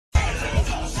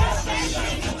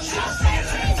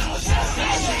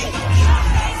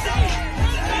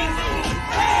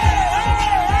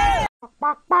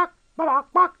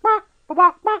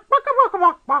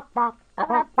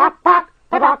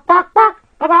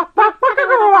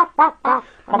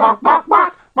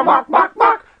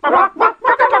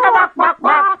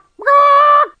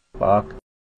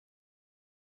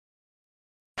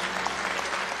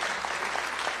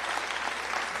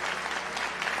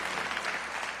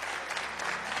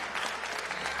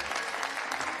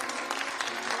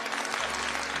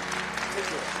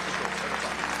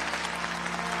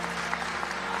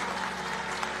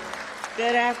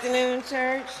Good afternoon,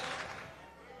 church.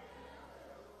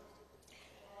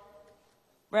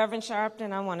 Reverend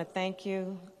Sharpton, I want to thank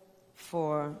you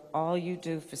for all you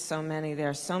do for so many. There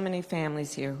are so many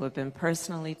families here who have been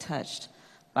personally touched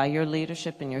by your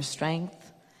leadership and your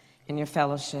strength and your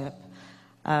fellowship.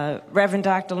 Reverend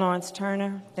Dr. Lawrence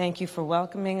Turner, thank you for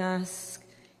welcoming us.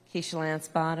 Keisha Lance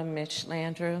Bottom, Mitch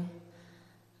Landrieu.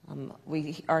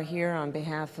 We are here on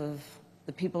behalf of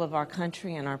the people of our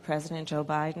country and our President, Joe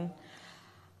Biden.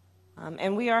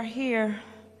 And we are here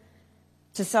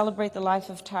to celebrate the life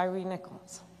of Tyree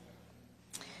Nichols.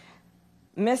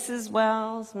 Mrs.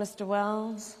 Wells, Mr.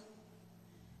 Wells,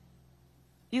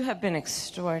 you have been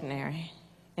extraordinary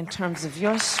in terms of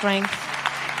your strength,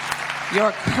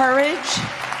 your courage,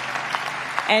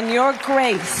 and your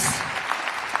grace.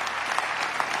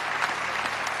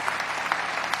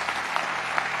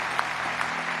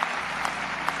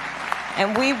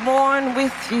 And we mourn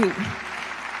with you.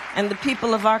 And the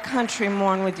people of our country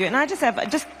mourn with you. And I just have, I'm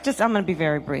going to be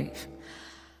very brief.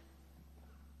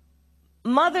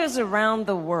 Mothers around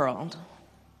the world,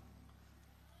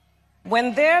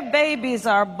 when their babies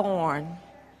are born,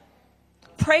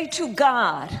 pray to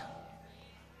God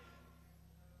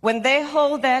when they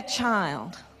hold that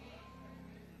child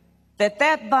that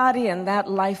that body and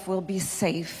that life will be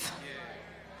safe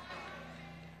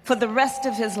for the rest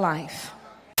of his life.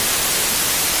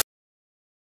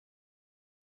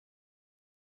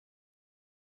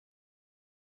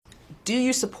 Do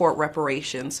you support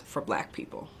reparations for Black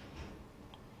people?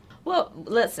 Well,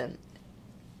 listen,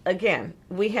 again,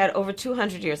 we had over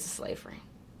 200 years of slavery.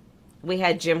 We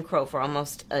had Jim Crow for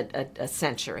almost a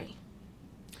century.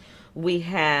 We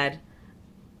had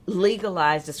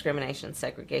legalized discrimination and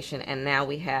segregation, and now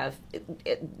we have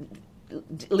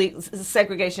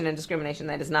segregation and discrimination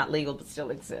that is not legal but still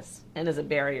exists and is a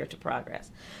barrier to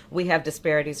progress. We have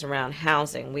disparities around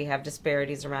housing. We have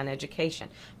disparities around education.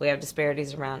 We have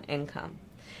disparities around income.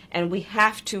 And we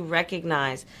have to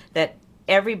recognize that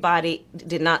everybody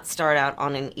did not start out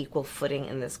on an equal footing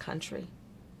in this country.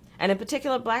 And in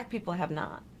particular, Black people have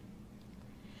not.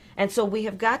 And so we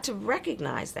have got to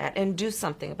recognize that and do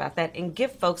something about that and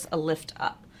give folks a lift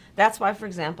up. That's why, for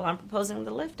example, I'm proposing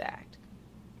the LIFT Act.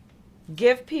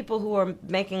 Give people who are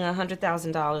making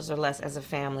 $100,000 or less as a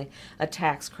family a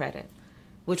tax credit,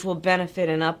 which will benefit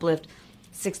and uplift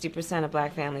 60% of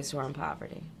Black families who are in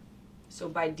poverty. So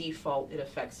by default, it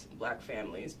affects Black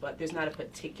families, but there's not a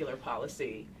particular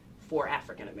policy for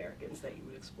African Americans that you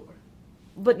would explore.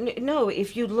 But no,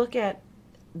 if you look at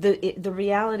the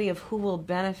reality of who will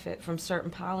benefit from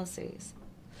certain policies,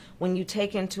 when you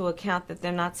take into account that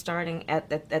they're not starting at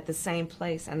the same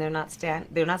place and they're not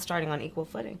starting on equal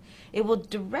footing, it will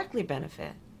directly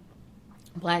benefit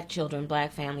Black children,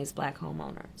 Black families, Black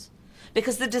homeowners,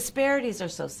 because the disparities are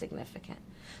so significant.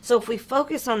 So if we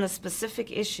focus on the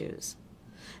specific issues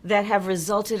that have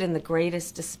resulted in the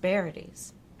greatest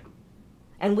disparities,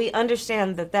 and we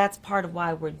understand that that's part of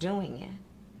why we're doing it.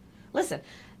 Listen,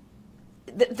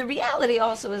 the reality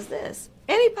also is this: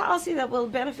 any policy that will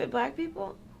benefit Black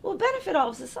people will benefit all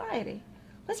of society.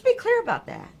 Let's be clear about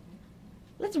that.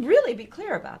 Let's really be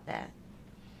clear about that.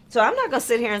 So I'm not going to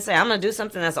sit here and say I'm going to do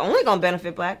something that's only going to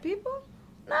benefit Black people.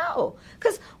 No,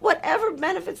 because whatever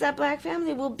benefits that Black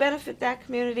family will benefit that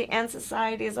community and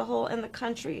society as a whole and the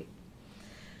country,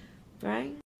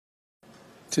 right?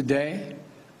 Today,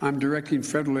 I'm directing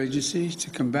federal agencies to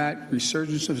combat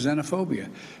resurgence of xenophobia,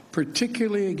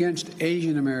 particularly against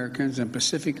Asian Americans and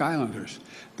Pacific Islanders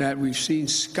that we've seen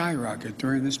skyrocket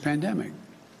during this pandemic.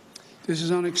 This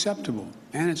is unacceptable,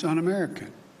 and it's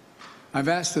un-American. I've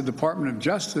asked the Department of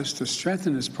Justice to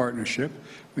strengthen its partnership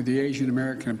with the Asian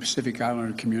American and Pacific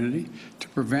Islander community to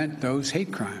prevent those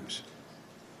hate crimes.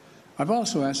 I've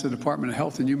also asked the Department of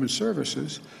Health and Human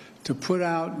Services to put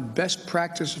out best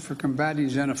practices for combating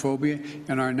xenophobia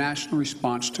in our national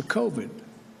response to COVID.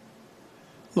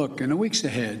 Look, in the weeks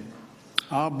ahead,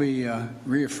 I'll be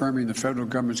reaffirming the federal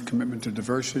government's commitment to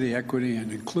diversity, equity,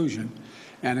 and inclusion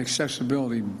and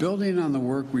accessibility, building on the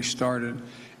work we started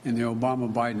in the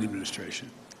Obama-Biden administration.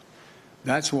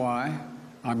 That's why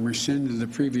I'm rescinding the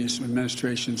previous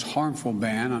administration's harmful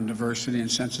ban on diversity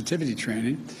and sensitivity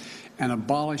training and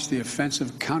abolish the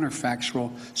offensive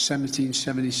counterfactual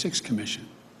 1776 Commission.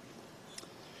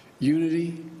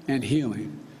 Unity and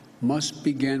healing must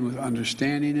begin with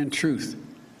understanding and truth,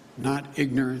 not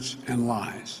ignorance and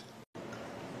lies.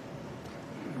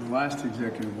 And the last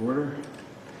executive order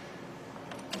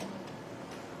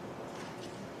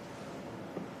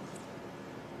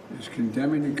is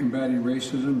condemning and combating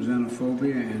racism,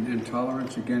 xenophobia, and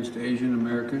intolerance against Asian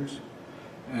Americans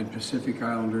and Pacific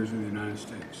Islanders in the United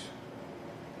States.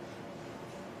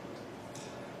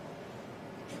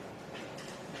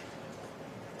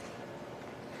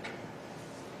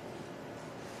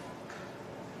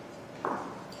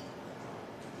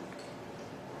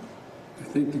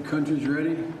 I think the country's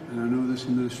ready, and I know this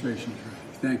administration's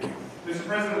ready. Thank you. Mr.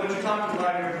 President, what you talking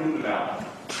about here food about?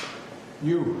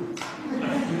 You. Mr.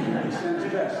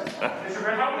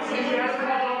 President, how was it?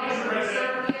 Mr.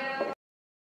 President?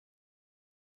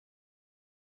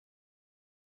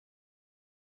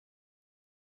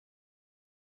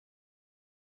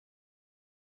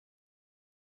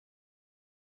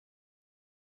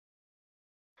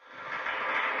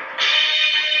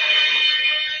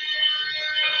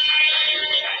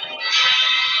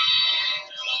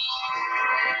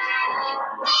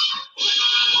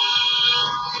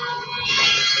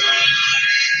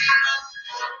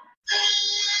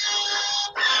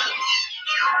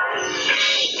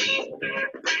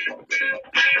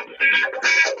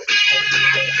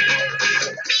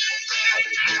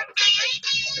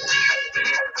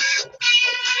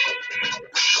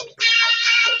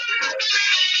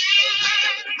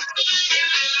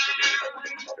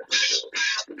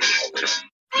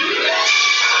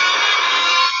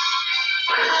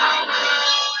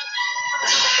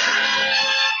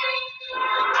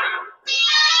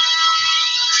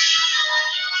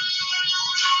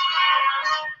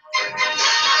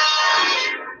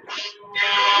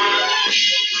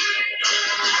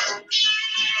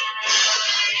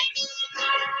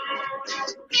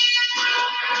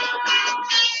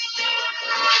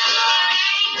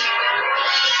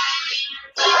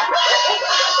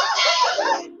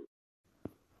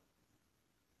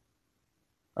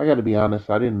 I got to be honest,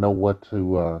 I didn't know what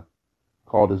to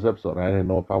call this episode. I didn't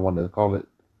know if I wanted to call it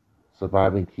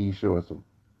Surviving Keisha or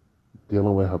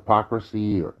Dealing with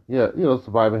Hypocrisy or,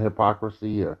 Surviving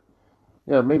Hypocrisy or,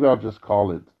 maybe I'll just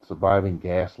call it Surviving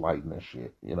Gaslighting and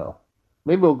shit,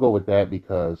 Maybe we'll go with that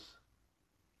because,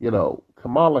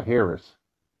 Kamala Harris,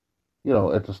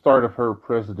 at the start of her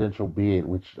presidential bid,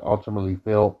 which ultimately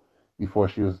failed before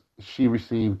she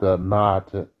received a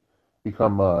nod to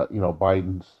become,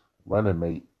 Biden's running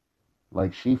mate.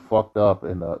 Like, she fucked up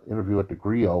in an interview at the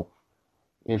Griot,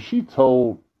 and she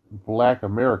told Black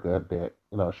America that,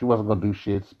 she wasn't going to do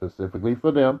shit specifically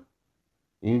for them.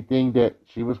 Anything that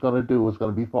she was going to do was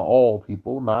going to be for all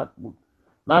people, not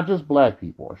just Black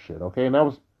people and shit, okay? And that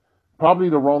was probably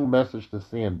the wrong message to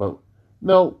send, but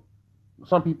no,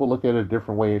 some people look at it a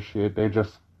different way and shit. They're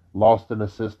just lost in the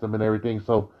system and everything,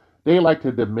 so they like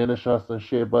to diminish us and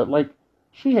shit, but, like,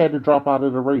 she had to drop out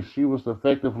of the race. She was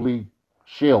effectively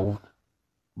shelved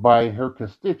by her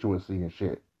constituency and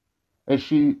shit. And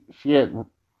she had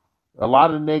a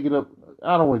lot of negative.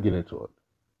 I don't want to get into it.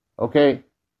 Okay?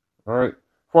 All right?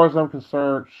 As far as I'm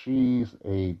concerned, she's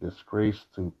a disgrace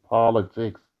to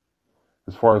politics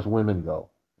as far as women go.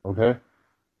 Okay?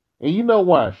 And you know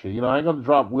why, shit. I ain't going to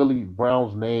drop Willie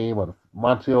Brown's name or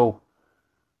Montel.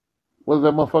 What is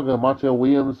that motherfucker? Montel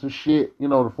Williams and shit.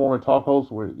 The former talk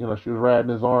host where, she was riding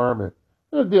his arm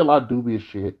and did a lot of dubious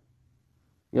shit.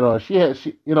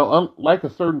 Unlike a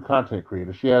certain content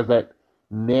creator, she has that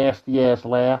nasty ass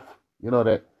laugh,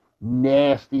 that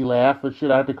nasty laugh and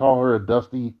shit. I had to call her a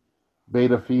dusty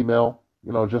beta female,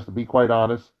 just to be quite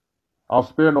honest. I'll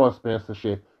spare no expense and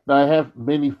shit. Now, I have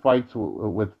many fights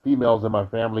with females in my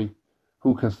family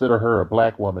who consider her a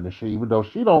black woman and shit, even though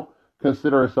she don't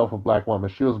consider herself a black woman.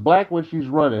 She was black when she's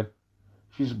running.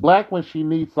 She's black when she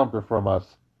needs something from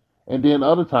us. And then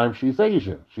other times she's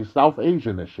Asian. She's South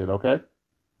Asian and shit, okay?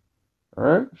 All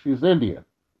right? She's Indian.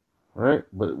 All right?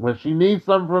 But when she needs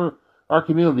something from our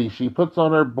community, she puts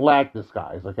on her black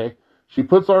disguise, okay? She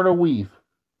puts on her weave.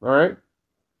 All right?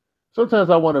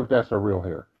 Sometimes I wonder if that's her real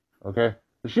hair, okay?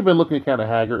 She's been looking kind of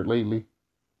haggard lately.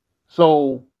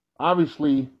 So,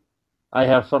 obviously, I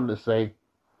have something to say.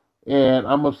 And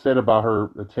I'm upset about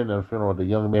her attending the funeral of the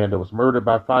young man that was murdered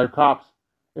by 5 cops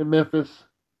in Memphis.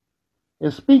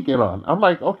 And speaking on, I'm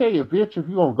like, okay, bitch, if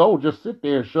you're going to go, just sit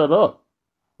there and shut up.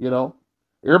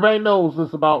 Everybody knows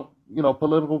this about,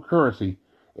 political currency.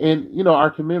 And,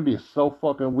 our community is so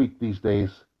fucking weak these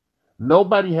days.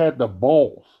 Nobody had the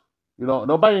balls.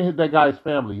 Nobody hit that guy's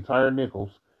family, Tyre Nichols'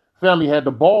 family had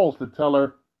the balls to tell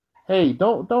her, hey,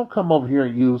 don't come over here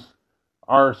and use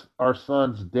our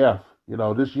son's death,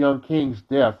 this young king's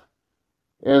death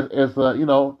as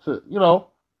a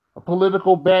a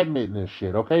political badminton and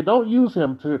shit. Okay, don't use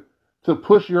him to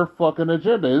push your fucking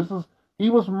agenda. He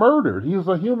was murdered. He was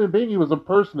a human being. He was a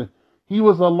person. He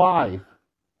was alive.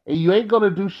 And you ain't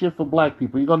gonna do shit for black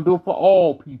people. You're gonna do it for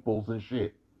all peoples and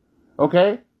shit.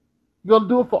 Okay? You're gonna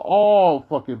do it for all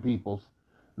fucking peoples.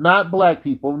 Not black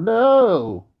people.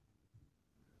 No.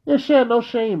 Yeah, she had no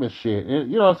shame and shit.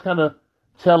 And it's kind of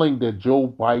telling that Joe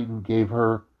Biden gave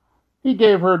her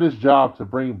this job to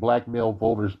bring black male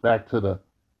voters back to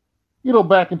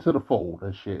back into the fold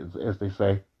and shit, as they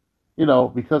say.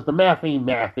 Because the math ain't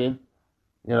mathing.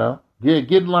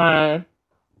 Get in line.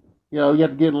 You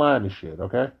have to get in line and shit,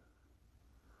 okay?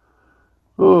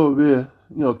 Oh, man.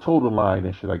 Total line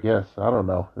and shit, I guess. I don't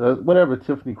know. Whatever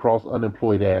Tiffany Cross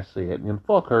unemployed ass said. And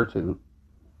fuck her, too.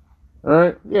 All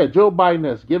right? Yeah, Joe Biden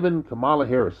has given Kamala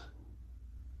Harris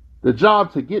the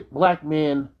job to get black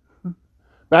men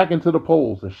back into the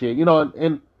polls and shit.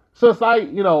 And since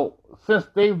since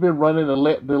they've been running the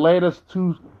latest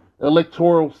two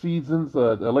electoral seasons,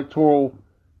 electoral,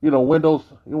 windows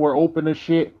were open and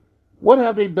shit, what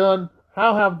have they done?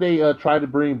 How have they tried to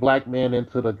bring black men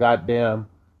into the goddamn,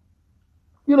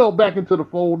 back into the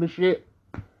fold and shit?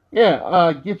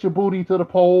 Yeah, get your booty to the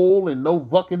poll and no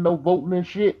fucking no voting and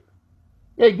shit.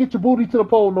 Yeah, get your booty to the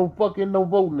poll, no fucking no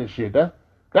voting and shit.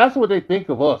 That's what they think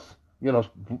of us,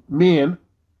 men.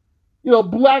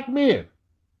 Black men.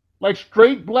 Like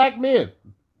straight black men.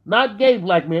 Not gay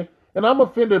black men. And I'm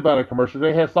offended by the commercial.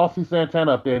 They had Saucy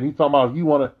Santana up there and he's talking about if you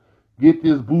want to get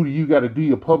this booty, you got to do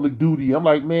your public duty. I'm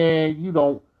like, man, you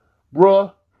don't,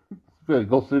 bruh. You better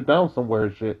go sit down somewhere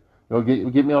and shit.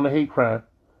 Get me on the hate crime.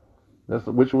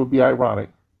 Which would be ironic.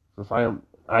 Since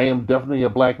I am definitely a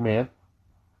black man.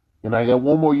 And I got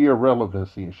one more year of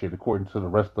relevancy and shit according to the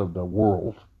rest of the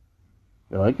world.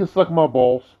 I can suck my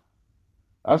balls.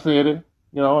 I said it.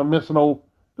 I'm missing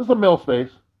just a male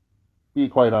space. Be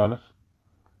quite honest.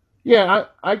 Yeah,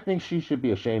 I think she should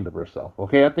be ashamed of herself.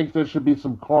 Okay, I think there should be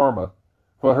some karma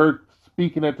for her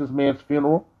speaking at this man's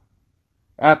funeral.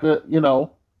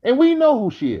 And we know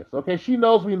who she is. Okay, she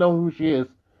knows we know who she is,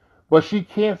 but she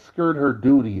can't skirt her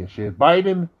duty and shit.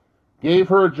 Biden gave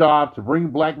her a job to bring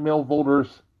black male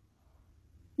voters,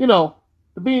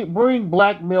 bring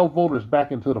black male voters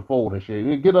back into the fold and shit,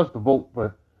 and get us to vote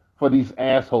for these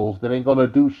assholes that ain't gonna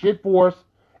do shit for us.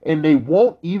 And they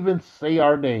won't even say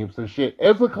our names and shit.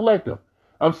 As a collective,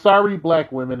 I'm sorry,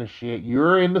 black women and shit.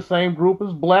 You're in the same group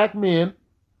as black men.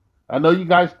 I know you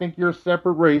guys think you're a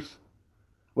separate race.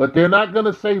 But they're not going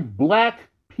to say black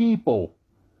people.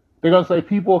 They're going to say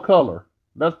people of color.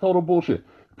 That's total bullshit.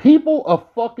 People of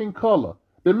fucking color.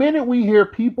 The minute we hear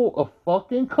people of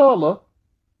fucking color,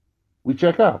 we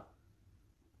check out.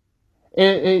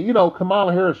 And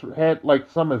Kamala Harris had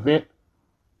like some event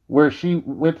where she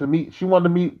wanted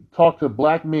to talk to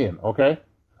black men, okay?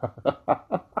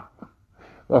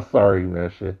 I'm sorry, man,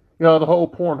 shit. The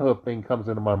whole Pornhub thing comes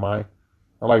into my mind.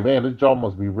 I'm like, man, this jaw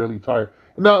must be really tired.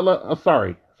 No, I'm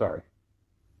sorry.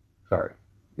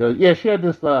 Yeah, she had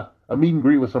this a meet and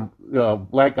greet with some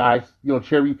black guys,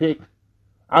 cherry picked.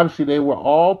 Obviously, they were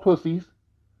all pussies.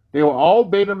 They were all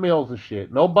beta males and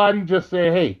shit. Nobody just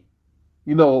said, hey,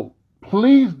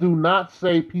 please do not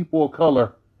say people of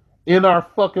color in our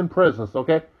fucking presence,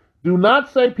 okay? Do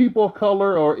not say people of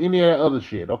color or any of that other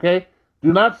shit, okay?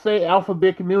 Do not say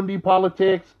alphabet community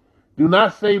politics. Do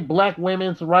not say black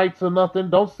women's rights or nothing.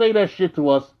 Don't say that shit to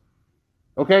us,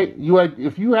 okay?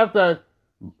 If you have to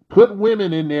put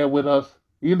women in there with us,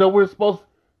 you're supposed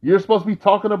to be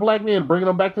talking to black men, bringing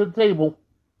them back to the table.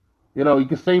 You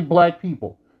can say black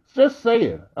people. Just say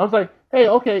it. I was like, hey,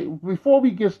 okay, before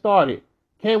we get started,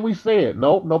 can we say it?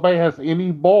 Nope, nobody has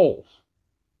any balls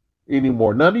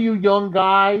anymore. None of you young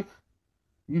guys,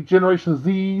 you Generation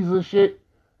Zs and shit,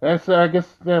 I guess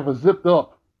they have a zipped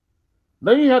up.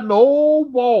 None of you have no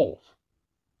balls.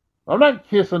 I'm not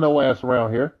kissing no ass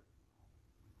around here.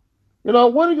 When are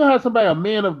you going to have somebody, a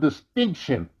man of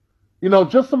distinction,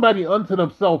 just somebody unto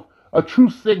themselves, a true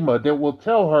Sigma that will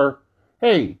tell her,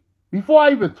 hey, before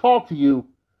I even talk to you,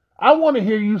 I want to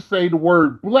hear you say the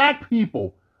word black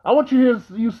people. I want you to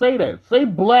hear you say that. Say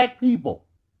black people.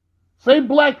 Say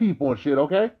black people and shit,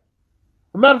 okay? As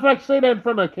a matter of fact, say that in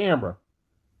front of the camera.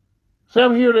 Say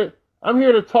I'm here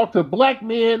to talk to black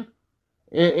men,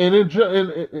 and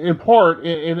in part,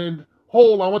 and in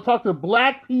whole, I want to talk to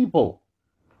black people.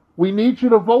 We need you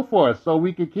to vote for us so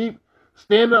we can keep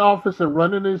staying in office and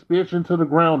running this bitch into the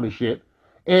ground and shit.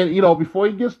 And, before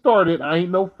you get started, I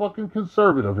ain't no fucking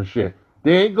conservative and shit.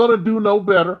 They ain't gonna do no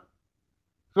better.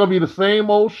 It's going to be the same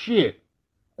old shit.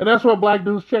 And that's what black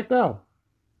dudes checked out.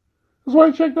 That's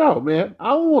why he checked out, man.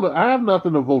 I have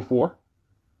nothing to vote for.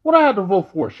 What I have to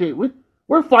vote for? Shit,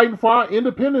 we're fighting for our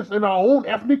independence in our own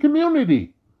ethnic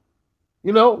community.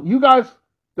 You know, you guys,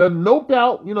 the noped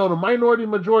out, you know, the minority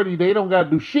majority, they don't got to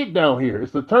do shit down here.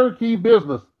 It's a turnkey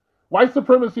business. White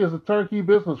supremacy is a turnkey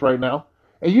business right now.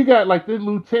 And you got like these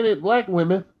lieutenant black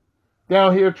women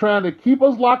down here trying to keep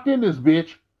us locked in this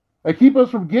bitch and keep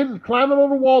us from climbing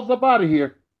over walls up out of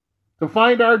here to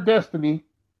find our destiny.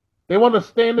 They want to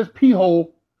stay in this pee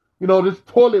hole, you know, this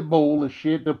toilet bowl and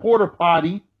shit, the porta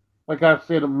potty, like I've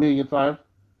said a million times,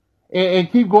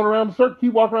 and keep going around the circle,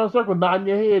 keep walking around the circle, nodding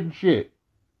your head and shit.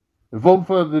 And voting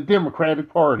for the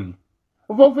Democratic Party.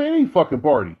 Or vote for any fucking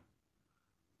party.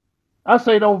 I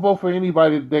say don't vote for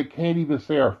anybody that can't even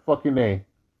say our fucking name.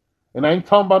 And I ain't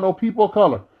talking about no people of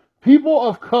color. People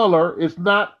of color is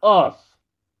not us.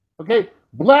 Okay?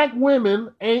 Black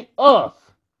women ain't us.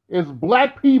 It's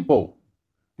black people.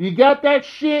 You got that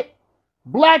shit?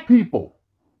 Black people.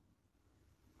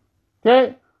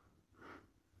 Okay?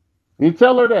 You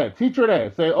tell her that. Teach her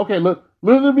that. Say, okay, look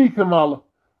at me, Kamala.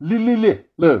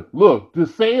 Look.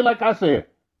 Just say it like I said.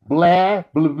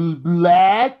 Black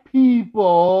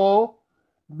people.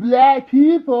 Black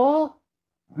people.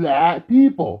 Black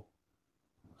people.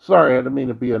 Sorry, I didn't mean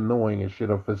to be annoying and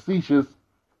shit or facetious.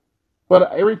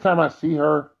 But every time I see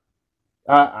her,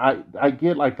 I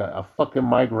get like a fucking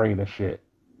migraine and shit.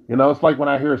 You know, it's like when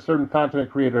I hear a certain content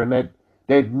creator and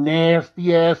that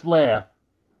nasty ass laugh.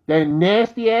 That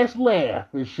nasty ass laugh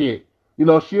and shit. You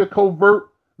know, she a covert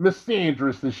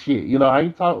misandrist and shit. You know, I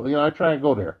try and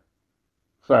go there.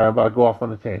 Sorry, I'm about to go off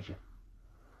on a tangent.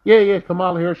 Yeah,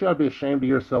 Kamala Harris, you ought to be ashamed of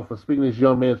yourself for speaking at this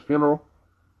young man's funeral.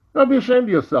 You ought to be ashamed of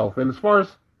yourself. And as far as,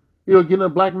 you know, getting a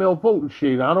black male vote and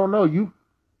shit, I don't know. You,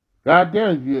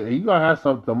 goddamn, you gotta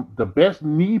have the best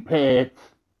knee pads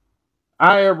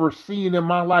I ever seen in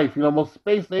my life. You know, most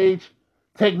space age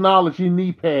technology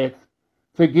knee pads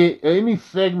to get any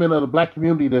segment of the black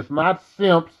community that's not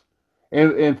simps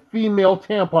and female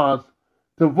tampons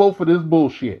to vote for this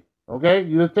bullshit. Okay?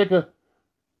 You just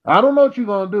I don't know what you're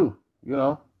going to do, you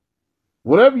know.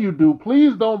 Whatever you do,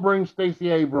 please don't bring Stacey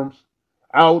Abrams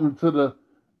out into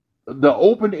the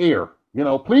open air. You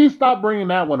know, please stop bringing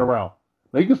that one around.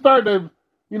 Now, you can start to,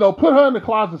 you know, put her in the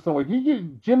closet somewhere. You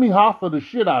get Jimmy Hoffa the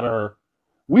shit out of her.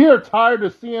 We are tired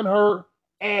of seeing her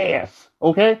ass,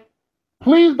 okay?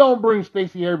 Please don't bring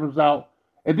Stacey Abrams out.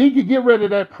 And then you can get rid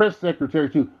of that press secretary,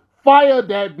 too. Fire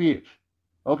that bitch,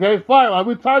 okay? Fire her.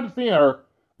 We're tired of seeing her,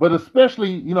 but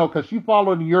especially, you know, because she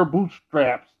followed in your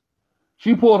bootstraps.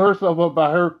 She pulled herself up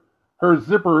by her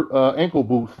zipper ankle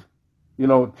boots, you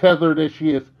know, tethered as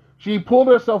she is. She pulled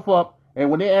herself up,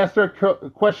 and when they asked her a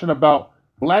question about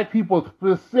black people,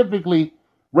 specifically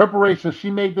reparations, she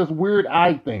made this weird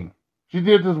eye thing. She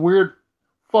did this weird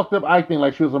fucked up eye thing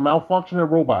like she was a malfunctioning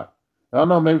robot. I don't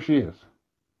know, maybe she is.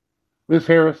 Miss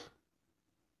Harris,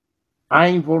 I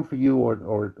ain't voting for you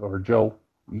or Joe.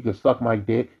 You can suck my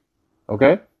dick.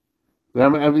 Okay?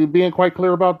 I'm being quite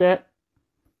clear about that.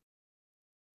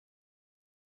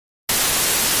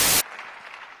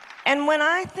 And when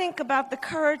I think about the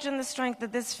courage and the strength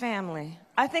of this family,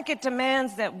 I think it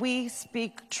demands that we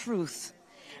speak truth.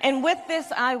 And with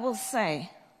this, I will say,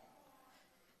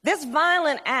 this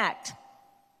violent act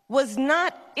was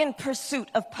not in pursuit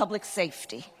of public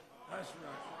safety.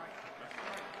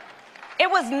 It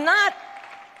was not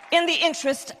in the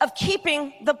interest of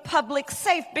keeping the public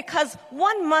safe, because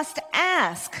one must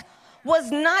ask,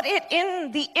 was not it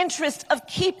in the interest of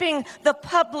keeping the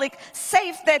public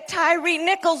safe that Tyree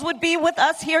Nichols would be with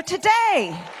us here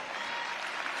today?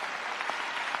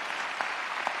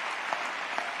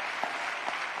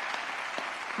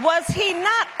 Was he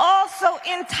not also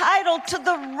entitled to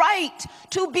the right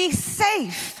to be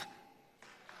safe?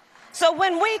 So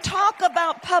when we talk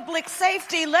about public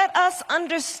safety, let us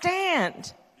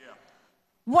understand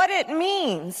what it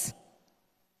means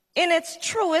in its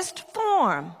truest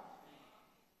form.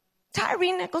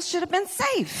 Tyree Nichols should have been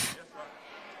safe.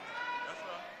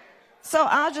 So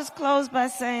I'll just close by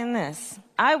saying this.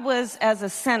 I was, as a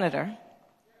senator,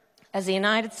 as a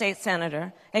United States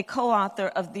Senator, a co-author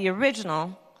of the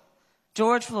original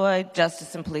George Floyd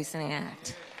Justice and Policing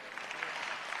Act.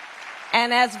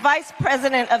 And as Vice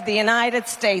President of the United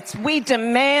States, we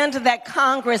demand that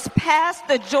Congress pass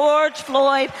the George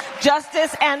Floyd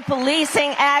Justice and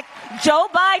Policing Act. Joe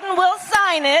Biden will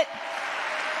sign it.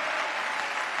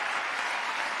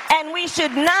 And we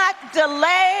should not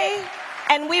delay,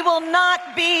 and we will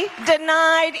not be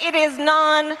denied. It is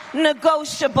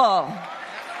non-negotiable.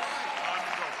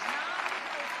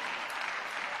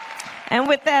 And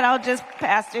with that, I'll just,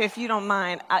 Pastor, if you don't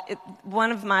mind,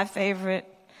 one of my favorite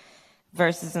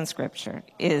verses in Scripture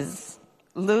is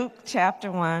Luke chapter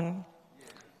 1,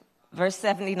 verse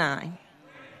 79,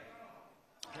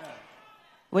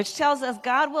 which tells us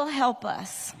God will help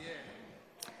us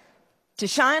to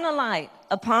shine a light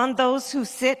upon those who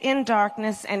sit in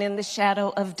darkness and in the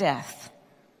shadow of death,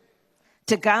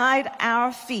 to guide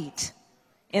our feet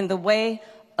in the way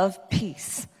of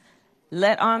peace.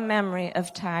 Let our memory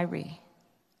of Tyree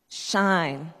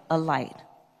shine a light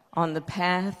on the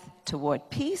path toward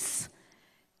peace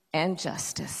and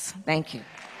justice. Thank you.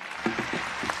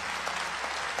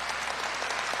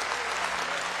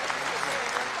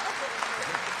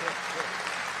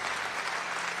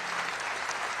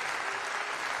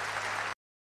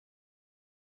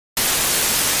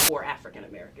 For African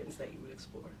Americans that you would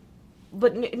explore?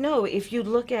 But no, if you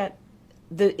look at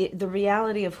the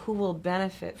reality of who will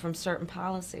benefit from certain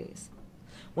policies,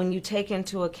 when you take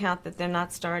into account that they're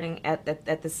not starting at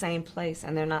the same place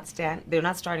and they're not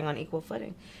starting on equal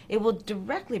footing, it will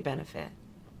directly benefit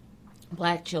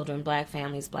black children, black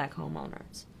families, black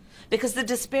homeowners, because the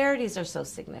disparities are so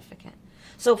significant.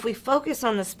 So if we focus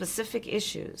on the specific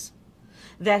issues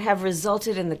that have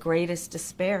resulted in the greatest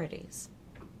disparities,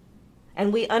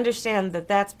 and we understand that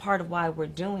that's part of why we're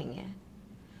doing it.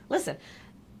 Listen,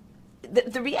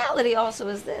 the reality also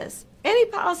is this. Any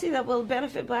policy that will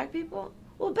benefit black people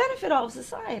will benefit all of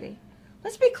society.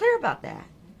 Let's be clear about that.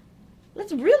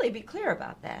 Let's really be clear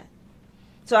about that.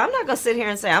 So I'm not going to sit here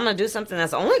and say I'm going to do something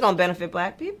that's only going to benefit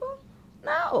black people.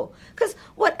 No, because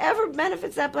whatever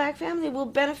benefits that black family will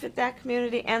benefit that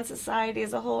community and society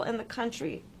as a whole and the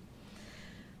country,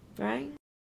 right?